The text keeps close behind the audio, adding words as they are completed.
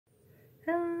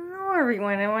Hello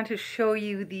everyone, I want to show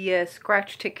you the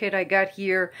scratch ticket I got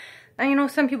here. You know,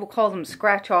 some people call them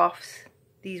scratch-offs.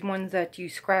 These ones that you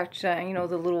scratch, you know,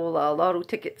 the little lotto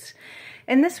tickets.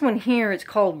 And this one here is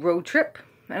called Road Trip.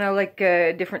 And I like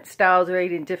different styles,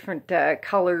 right, in different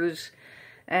colors.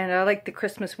 And I like the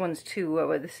Christmas ones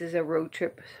too. This is a Road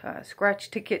Trip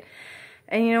scratch ticket.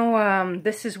 And you know,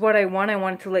 this is what I won. I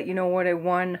wanted to let you know what I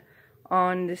won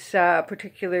on this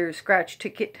particular scratch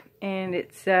ticket. And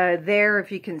it's there,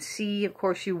 if you can see. Of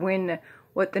course, you win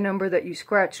what the number that you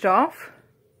scratched off.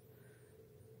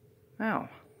 Wow.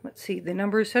 Let's see. The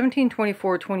number is 17,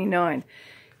 24, 29.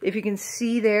 If you can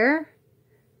see there,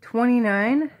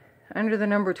 29, under the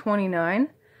number 29,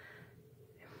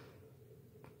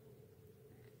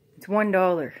 it's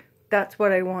 $1. That's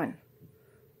what I won.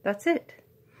 That's it.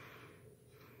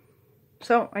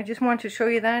 So, I just wanted to show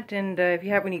you that, and if you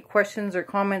have any questions or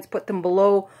comments, put them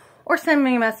below, or send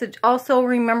me a message. Also,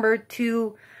 remember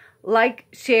to like,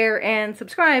 share, and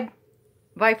subscribe.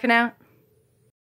 Bye for now.